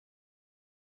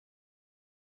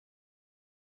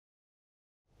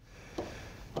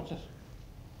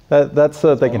That's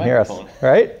so that they can hear us,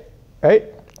 right? Right?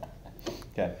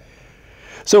 Okay.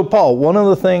 So Paul, one of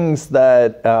the things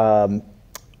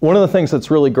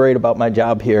that's really great about my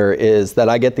job here is that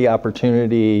I get the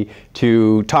opportunity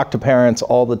to talk to parents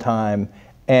all the time.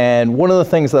 And one of the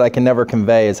things that I can never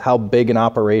convey is how big an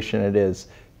operation it is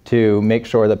to make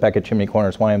sure that Becket Chimney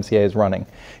Corners YMCA is running.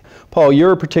 Paul,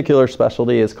 your particular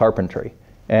specialty is carpentry,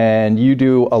 and you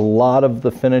do a lot of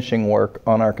the finishing work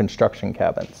on our construction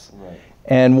cabins. Right.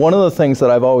 And one of the things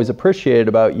that I've always appreciated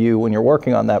about you when you're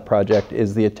working on that project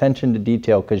is the attention to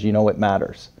detail, because you know it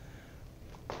matters.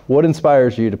 What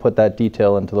inspires you to put that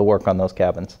detail into the work on those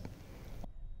cabins?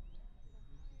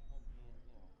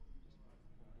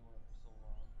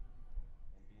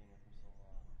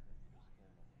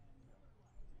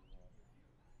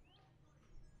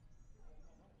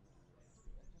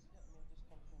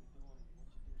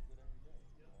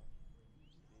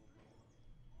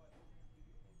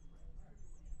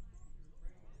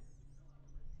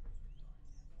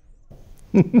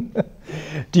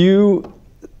 Do you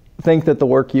think that the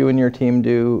work you and your team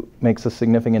do makes a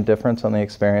significant difference on the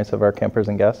experience of our campers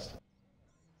and guests?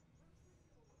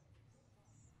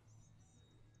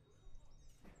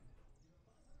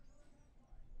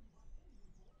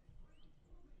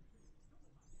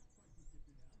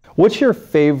 What's your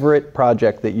favorite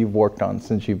project that you've worked on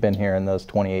since you've been here in those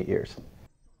 28 years?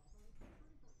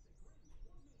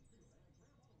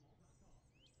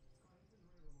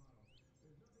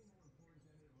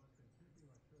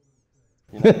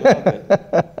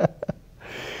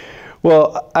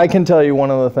 Well, I can tell you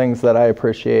one of the things that I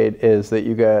appreciate is that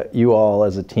you all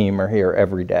as a team are here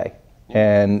every day.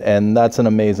 And that's an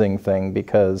amazing thing,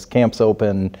 because camp's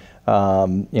open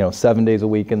 7 days a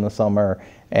week in the summer,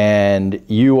 and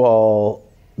you all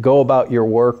go about your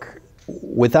work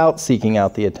without seeking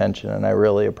out the attention, and I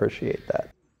really appreciate that.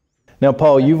 Now,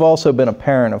 Paul, you've also been a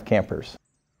parent of campers.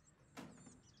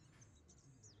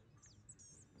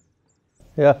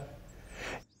 Yeah.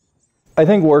 I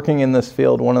think working in this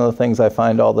field, one of the things I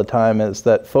find all the time is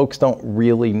that folks don't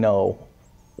really know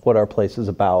what our place is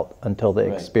about until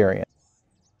they experience.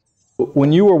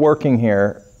 When you were working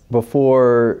here,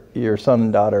 before your son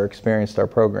and daughter experienced our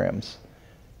programs,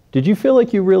 did you feel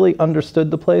like you really understood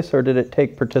the place, or did it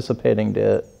take participating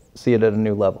to see it at a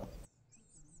new level?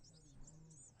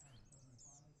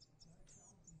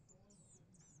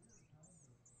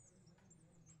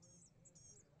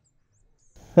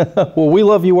 Well, we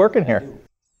love you working here.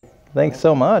 Thanks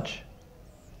so much.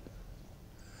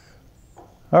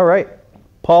 All right.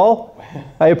 Paul,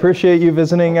 I appreciate you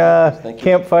visiting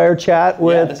Campfire Chat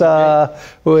with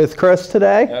Chris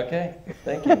today. Okay,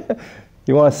 thank you.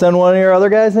 You want to send one of your other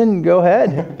guys in? Go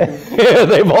ahead. Yeah,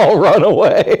 they've all run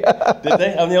away. Did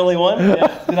they? I'm the only one?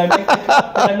 Yeah. Did I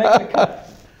make the cut?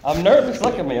 I'm nervous.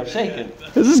 Look at me. I'm shaking.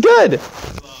 This is good.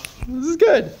 This is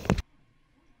good.